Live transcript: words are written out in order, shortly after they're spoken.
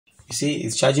You see,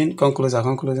 it's charging. Come closer,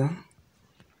 come closer.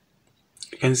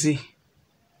 You can see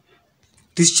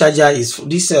this charger is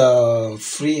this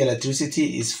free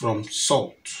electricity is from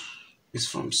salt. It's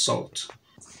from salt.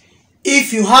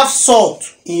 If you have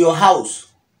salt in your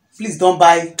house, please don't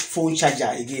buy phone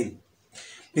charger again,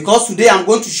 because today I'm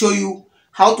going to show you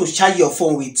how to charge your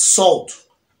phone with salt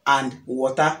and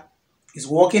water. It's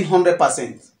working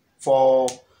 100% for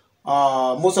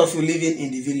most of you living in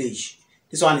the village.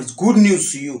 This one is good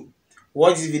news to you.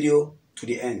 Watch this video to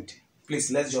the end.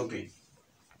 Please, let's jump in.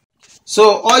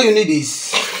 So all you need is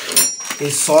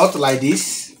salt like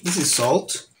this. This is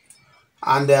salt,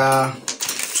 and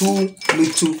 2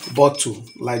 little bottle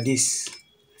like this.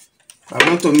 I'm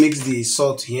going to mix the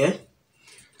salt here,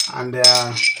 and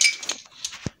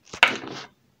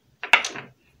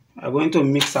I'm going to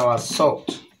mix our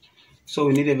salt. So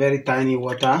we need a very tiny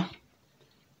water.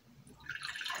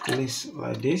 This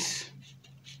like this.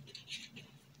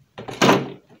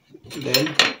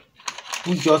 Then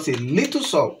put just a little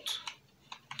salt.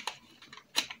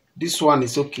 This one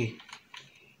is okay.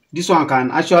 This one can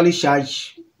actually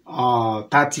charge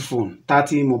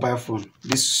 30 mobile phone.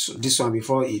 This one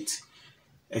before it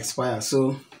expires.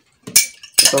 So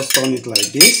let us turn it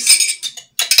like this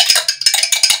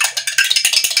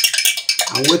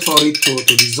and wait for it to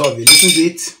dissolve a little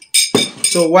bit.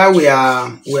 So while we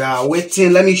are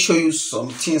waiting, let me show you some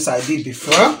things I did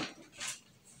before.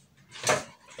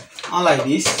 Unlike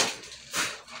this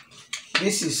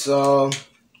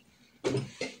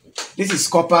is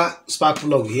copper spark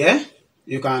plug here.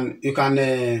 You can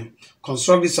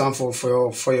construct this one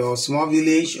for your small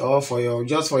village, or for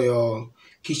your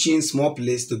kitchen small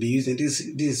place to be using. This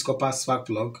is copper spark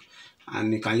plug,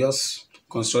 and you can just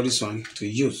construct this one to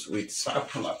use with spark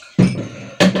plug.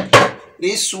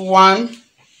 This one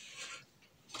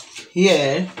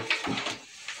here,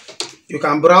 you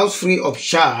can browse free of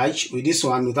charge with this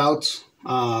one without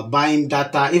buying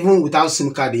data. Even without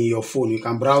SIM card in your phone, you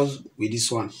can browse with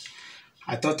this one.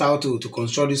 I taught how to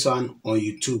construct this one on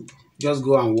YouTube. Just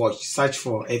go and watch. Search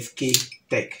for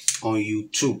fkfreetech on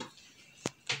YouTube.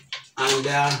 And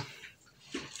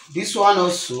this one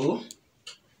also,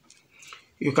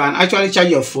 you can actually charge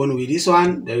your phone with this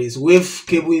one. There is wave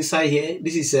cable inside here.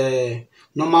 This is a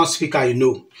normal speaker, you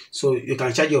know. So you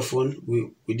can charge your phone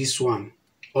with this one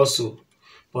also.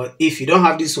 But if you don't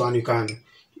have this one, you can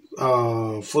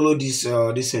follow this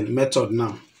method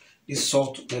now. This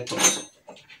salt method.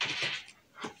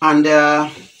 And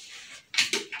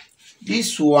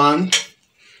this one,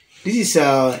 this is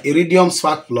iridium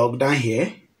spark plug down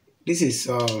here. This is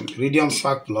iridium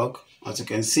spark plug. As you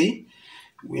can see,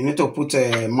 we need to put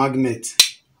a magnet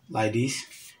like this,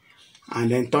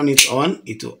 and then turn it on.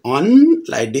 It will on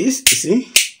like this. You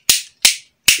see,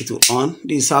 it will on.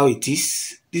 This is how it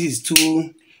is. This is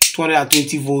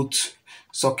 220 volt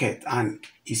socket, and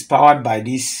is powered by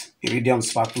this iridium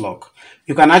spark plug.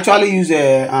 You can actually use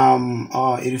a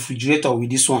refrigerator with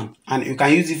this one, and you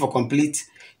can use it for complete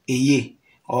a year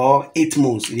or 8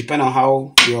 months, depending on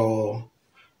how your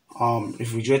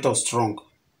refrigerator is strong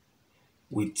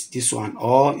with this one.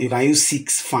 Or you can use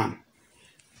 6 fan,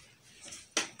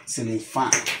 ceiling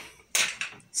fan.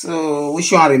 So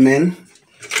which one remain?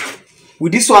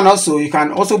 With this one also, you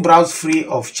can also browse free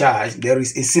of charge. There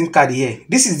is a SIM card here.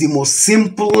 This is the most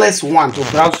simplest one to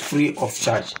browse free of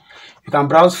charge. You can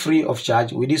browse free of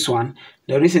charge with this one.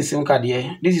 There is a SIM card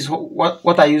here. This is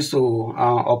what I use to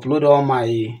upload all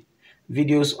my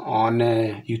videos on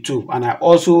YouTube, and I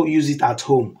also use it at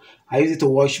home. I use it to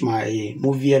watch my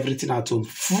movie, everything at home.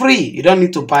 Free. You don't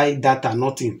need to buy data,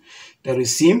 nothing. There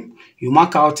is SIM. You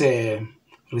mark out a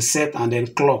reset and then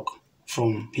clock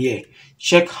from here.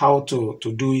 Check how to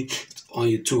do it on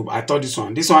YouTube. I thought this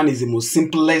one is the most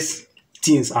simplest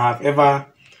things I have ever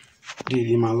did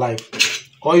in my life.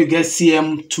 Or you get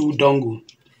CM2 dongle.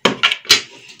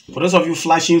 For those of you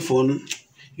flashing phone,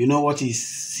 you know what is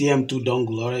CM2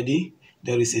 dongle already.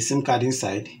 There is a SIM card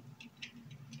inside.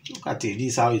 Look at it.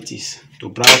 This is how it is to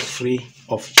browse free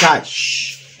of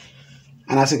charge.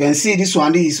 And as you can see, this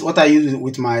is what I use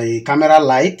with my camera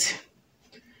light.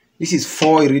 This is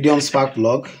 4 iridium spark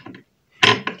plug.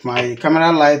 My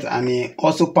camera light, and it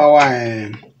also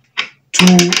power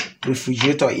 2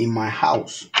 refrigerator in my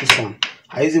house. This one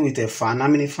I use it with a fan. How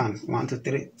many fans? 1, 2,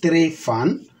 3. 3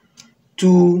 fan,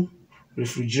 2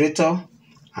 refrigerator,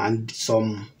 and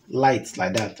some lights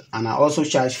like that. And I also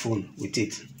charge phone with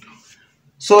it.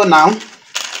 So now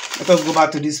let us go back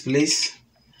to this place.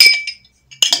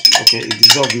 Okay, it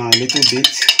dissolved now a little bit.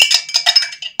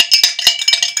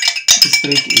 This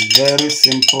trick is very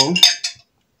simple.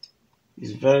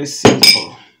 It's very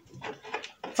simple.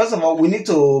 first of all, we need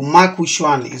to mark which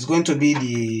one is going to be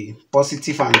the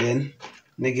positive and then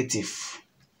negative.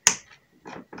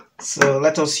 So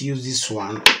let us use this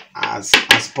one as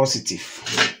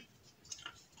positive.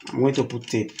 I'm going to put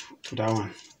tape to that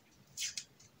one.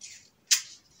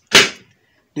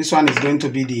 This one is going to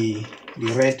be the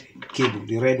red cable,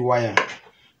 the red wire,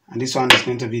 and this one is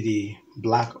going to be the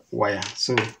black wire.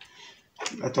 So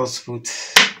let us put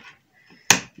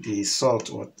the salt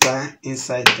water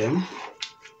inside them.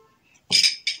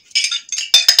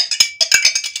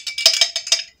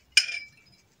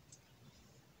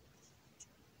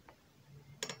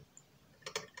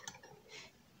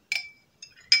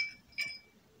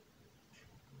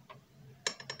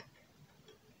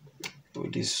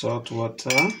 Put the salt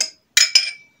water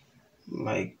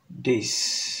like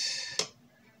this.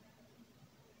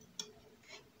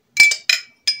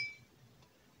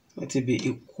 Let it be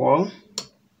equal.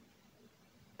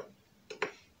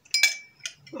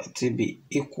 Let it be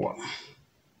equal.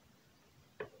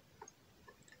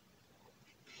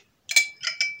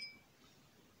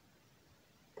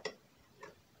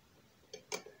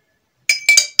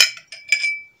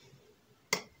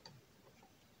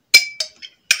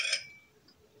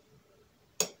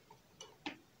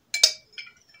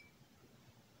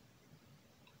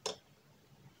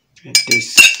 Like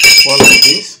this, follow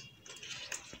this,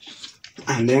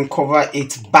 and then cover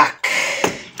it back.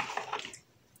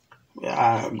 We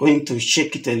are going to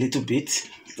shake it a little bit.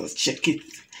 Let's shake it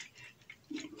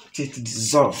till it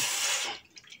dissolve.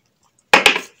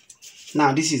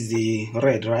 Now this is the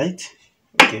red, right?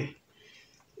 Okay,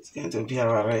 it's going to be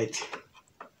our red.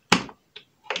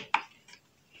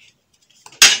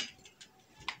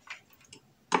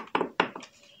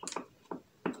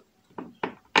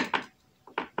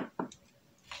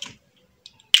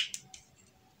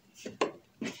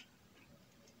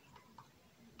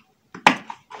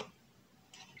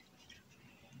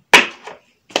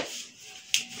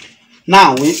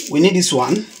 Now we need this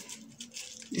one.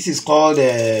 This is called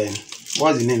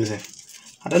what's the name?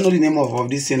 I don't know the name of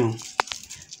this thing.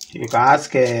 You can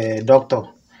ask a doctor,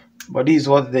 but this is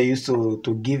what they used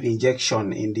to give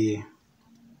injection in the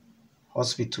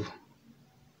hospital.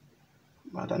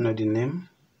 I don't know the name.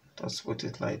 Just put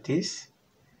it like this,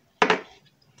 then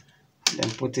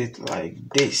put it like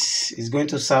this. It's going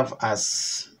to serve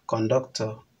as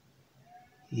conductor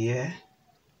here.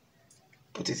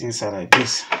 Put it inside like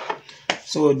this.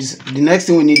 So the next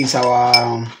thing we need is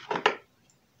our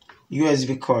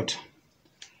USB cord.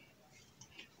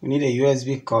 We need a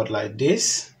USB cord like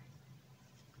this,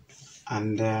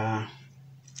 and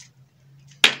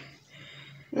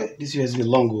this USB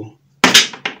long.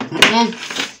 I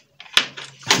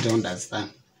don't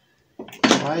understand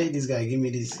why this guy give me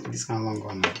this kind of long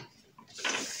one.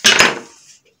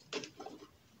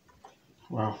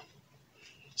 Wow.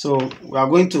 So we are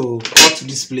going to cut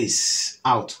this place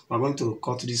out. We are going to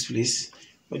cut this place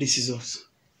with the scissors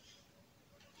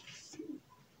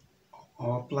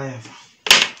or pliers.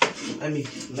 Let me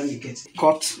get it.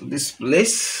 Cut this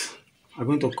place. I'm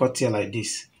going to cut here like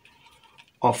this.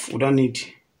 Off. We don't need.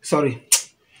 Sorry.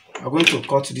 I'm going to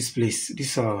cut this place.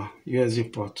 This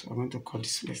USB port. I'm going to cut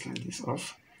this place like this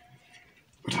off.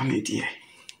 We don't need here.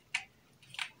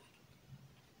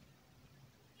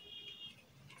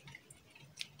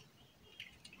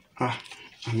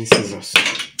 I need scissors.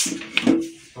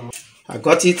 I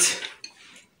got it.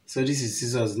 So this is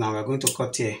scissors now. We're going to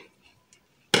cut here.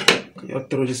 I'll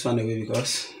throw this one away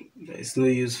because there is no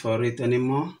use for it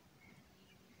anymore.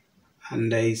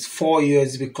 And there is 4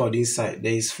 USB cord inside.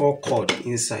 There is 4 cord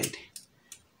inside.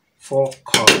 4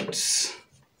 cords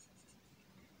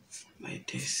like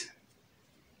this.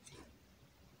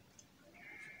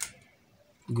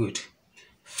 Good.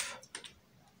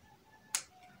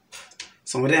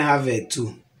 Some of them have a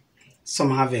 2.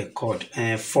 Some have a cord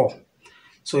 4.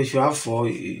 So if you have 4,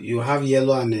 you have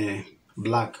yellow and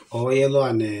black, or yellow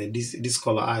and this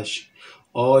color ash,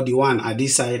 or the one at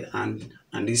this side and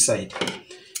this side.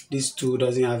 These 2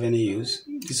 doesn't have any use.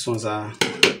 These ones are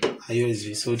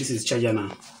USB. So this is charger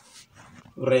now.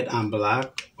 Red and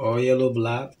black, or yellow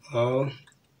black, or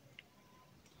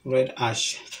red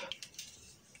ash.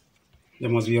 They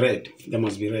must be red. They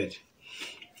must be red.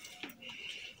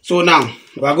 So now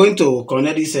we are going to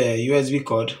connect this USB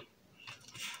cord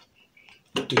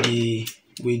to the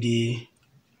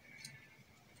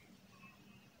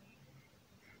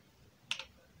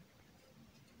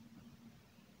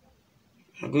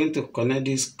I'm going to connect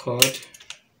this cord.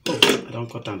 Oh, I don't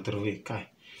cut and throw it.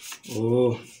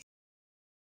 Oh.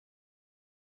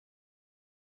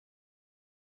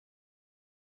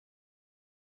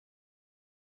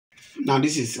 Now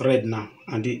this is red now,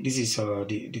 and this is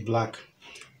the black.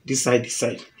 this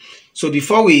side. So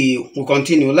before we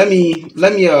continue, let me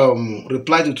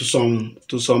reply to some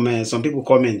people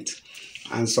comment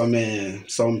and some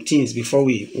things before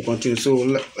we continue. So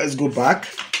let's go back.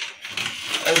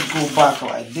 Let's go back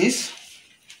like this.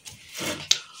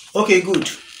 Okay, good.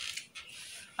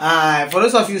 For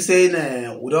those of you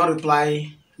saying we don't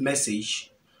reply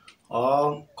message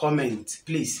or comment,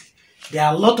 please, there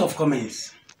are a lot of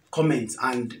comments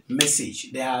and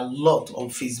message. There are a lot on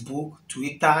Facebook,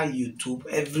 Twitter, YouTube,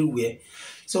 everywhere.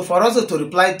 So for us to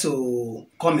reply to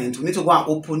comment, we need to go and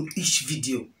open each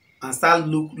video and start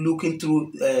looking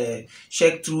through,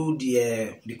 check through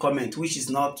the comment, which is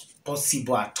not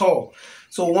possible at all.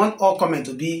 So we want all comment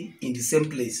to be in the same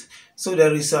place. So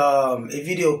there is a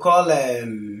video called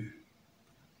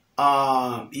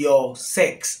your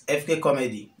sex, FK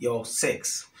comedy, your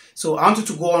sex. So I want you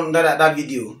to go on that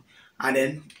video and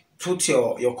then put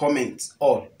your comments,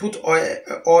 or put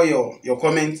all your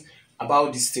comments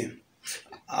about this thing.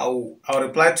 I'll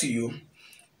reply to you.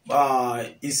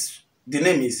 The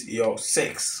name is your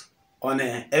sex on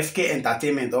FK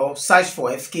Entertainment, or search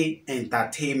for FK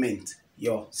Entertainment,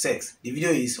 your sex. The video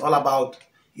is all about,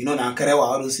 you know,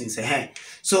 all those things.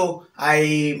 So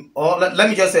let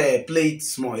me just play it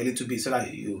small a little bit so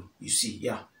that you see.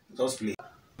 Yeah, just play.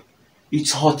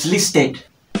 It's hot listed.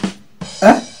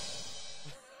 Huh?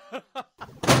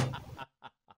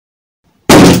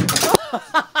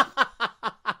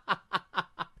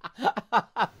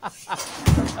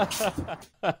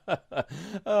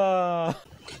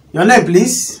 Your name,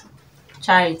 please?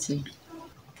 Charity.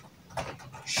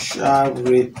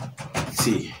 Charity.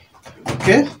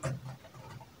 Okay.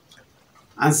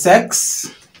 And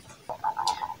sex?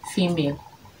 Female.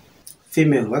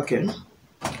 Female, okay.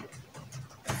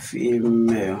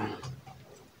 Female.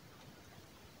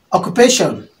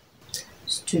 Occupation?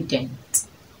 Student.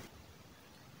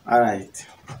 All right.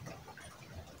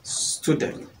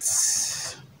 Student.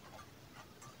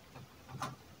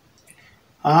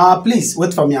 Please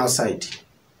wait for me outside.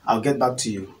 I'll get back to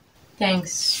you.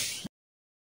 Thanks.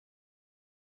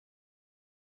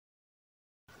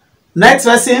 Next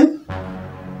person.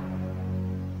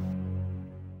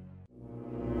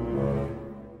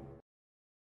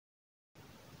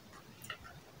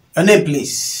 Your name,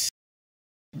 please.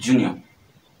 Junior.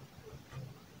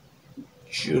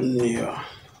 Junior.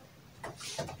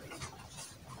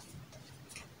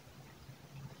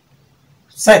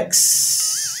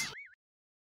 Sex.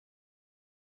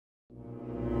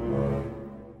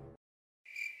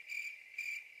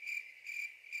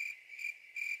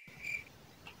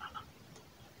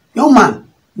 Young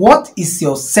man, what is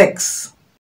your sex?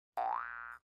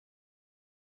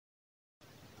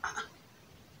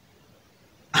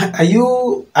 Are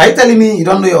you telling me you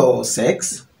don't know your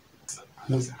sex? I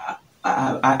know,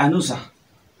 sir.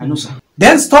 I know, sir.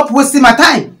 Then stop wasting my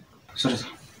time. Sorry, sir.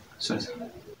 Sorry, sir.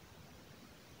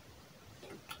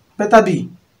 Better be.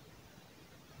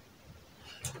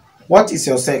 What is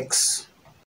your sex?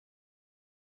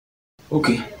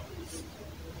 Okay.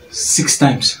 6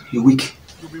 times a week.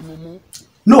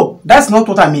 No, that's not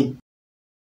what I mean.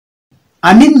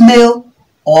 I mean male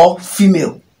or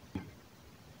female.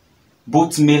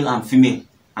 Both male and female,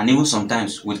 and even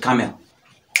sometimes with camel.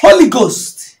 Holy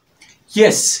Ghost!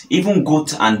 Yes, even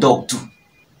goat and dog too.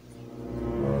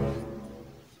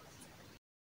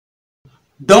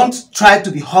 Don't try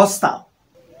to be hostile.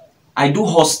 I do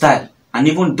horse style and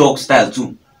even dog style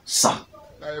too, sir.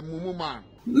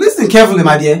 Listen carefully,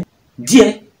 my dear.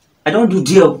 Deer? I don't do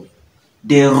deer.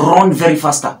 They run very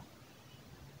faster.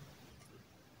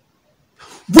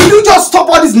 Will you just stop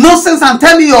all this nonsense and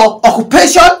tell me your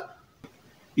occupation?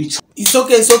 It's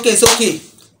okay.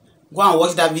 Go and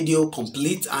watch that video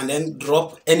complete and then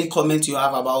drop any comment you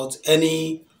have about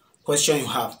any question you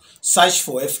have. Search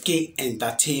for FK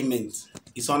Entertainment.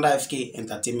 It's under FK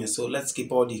Entertainment. So let's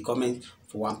keep all the comments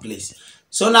for one place.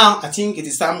 So now I think it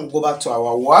is time to go back to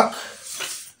our work.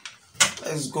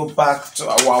 Let's go back to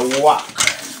our work.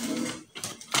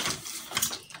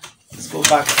 Let's go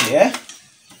back here.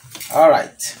 All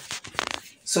right.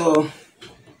 So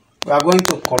we are going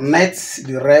to connect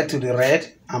the red to the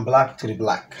red and black to the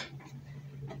black.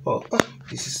 Oh,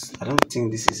 this is, I don't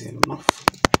think this is enough.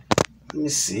 Let me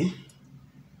see.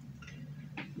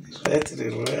 Red to the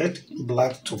red,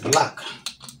 black to black.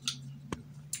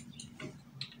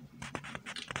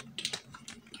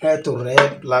 Red to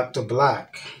red, black to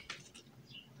black.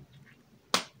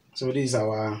 So this is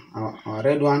our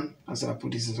red one. As I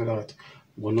put this in so that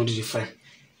we'll know the difference.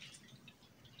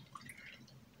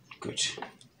 Good.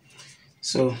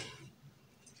 So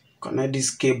connect this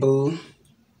cable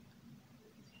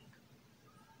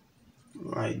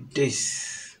like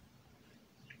this.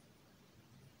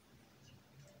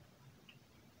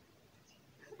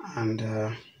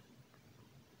 and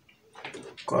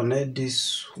connect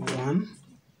this one,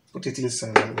 put it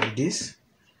inside like this,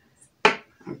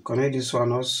 and connect this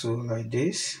one also like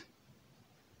this.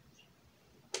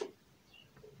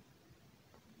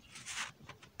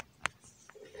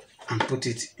 And put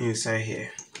it inside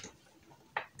here.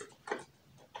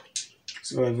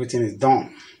 So everything is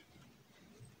done.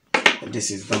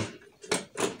 This is done.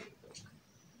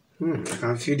 I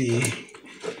can feel the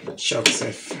shock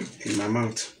self in my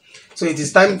mouth. So it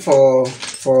is time for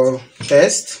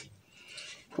test.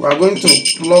 We are going to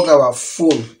plug our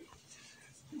phone.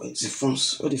 Where's the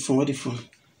phones? Where the phone?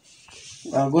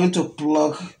 We are going to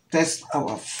test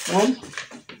our phone.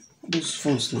 Those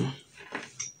phones now.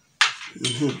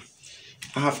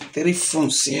 I have 3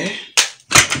 phones here.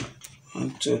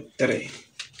 1, 2, 3.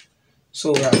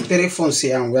 So we have 3 phones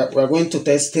here, and we are going to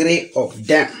test 3 of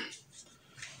them.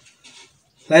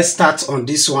 Let's start on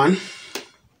this one.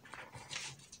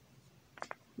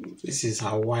 This is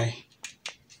Hawaii.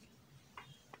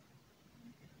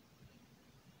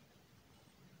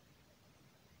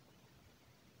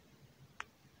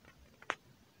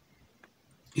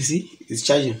 You see, it's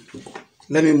charging.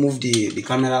 Let me move the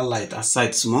camera light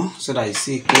aside small so that you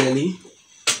see clearly.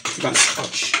 You can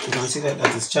see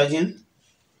that is charging.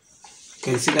 You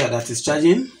can see that is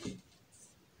charging.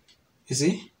 You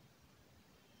see?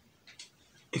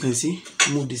 You can see.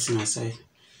 Move this thing aside.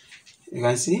 You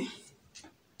can see.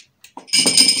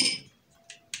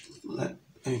 Let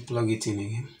me plug it in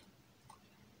again.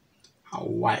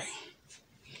 Why?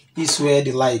 This is where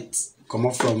the light come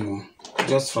up from,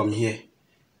 just from here.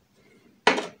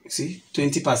 See,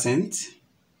 20%.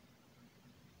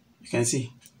 You can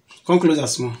see. Come closer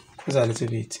small. Closer a little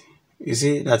bit. You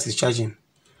see that is charging.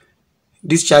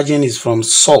 This charging is from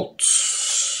salt.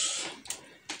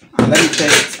 And let me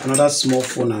test another small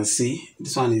phone and see.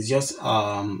 This one is just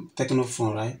Techno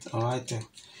phone, right? Alright.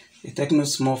 A Techno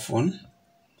small phone.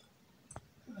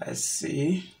 Let's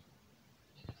see.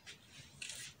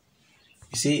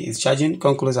 You see it's charging.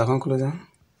 Come closer, come closer.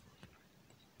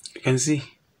 You can see.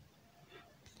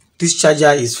 This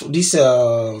charger is this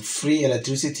free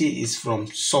electricity is from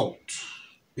salt.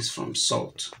 It's from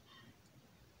salt.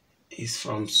 It's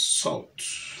from salt.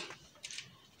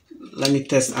 Let me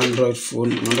test Android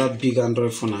phone, another big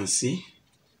Android phone, and see.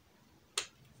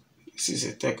 This is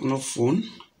a Techno phone.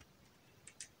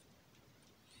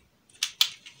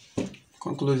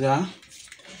 Come closer.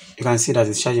 You can see that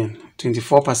it's charging.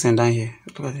 24% down here.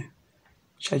 Look at it.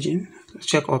 Charging.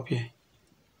 Check up here.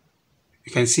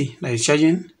 You can see that it's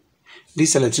charging.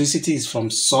 This electricity is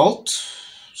from salt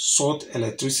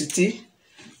electricity.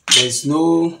 There is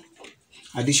no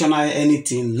additional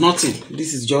anything, nothing.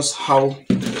 This is just how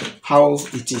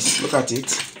it is. Look at it.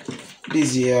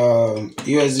 This is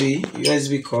the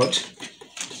USB cord,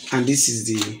 and this is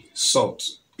the salt.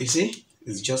 You see,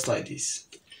 it's just like this.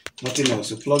 Nothing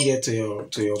else. You plug it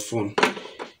to your phone.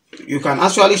 You can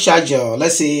actually charge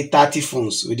let's say 30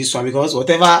 phones with this one, because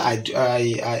whatever I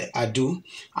do,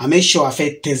 I make sure I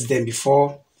first test them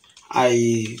before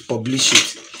I publish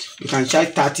it. You can charge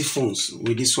 30 phones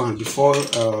with this one before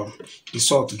the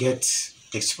salt gets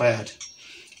expired.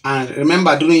 And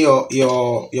remember, during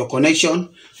your connection,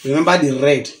 remember the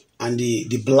red and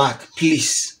the black.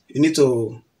 Please, you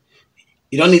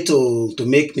don't need to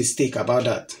make mistake about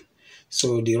that.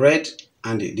 So the red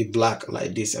and the black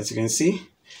like this, as you can see.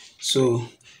 So,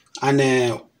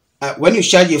 and when you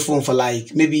charge your phone for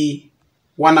like maybe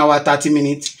 1 hour 30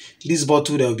 minutes, this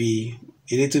bottle will be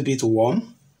a little bit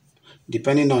warm,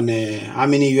 depending on how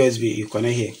many USB you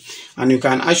connect here. And you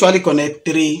can actually connect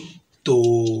 3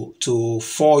 to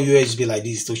 4 USB like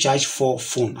this to charge 4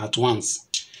 phones at once.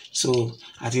 So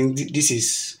I think this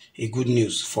is a good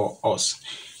news for us.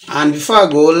 And before I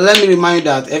go, let me remind you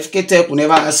that fkfreetech will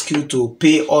never ask you to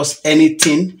pay us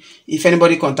anything. If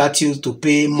anybody contacts you to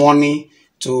pay money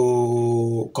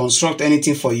to construct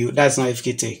anything for you, that's not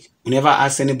fkfreetech. We never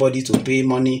ask anybody to pay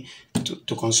money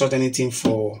to construct anything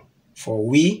for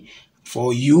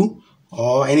you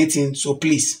or anything. So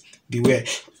please beware.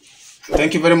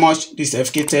 Thank you very much. This is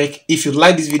fkfreetech. If you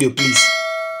like this video, please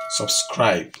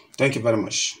subscribe. Thank you very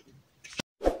much.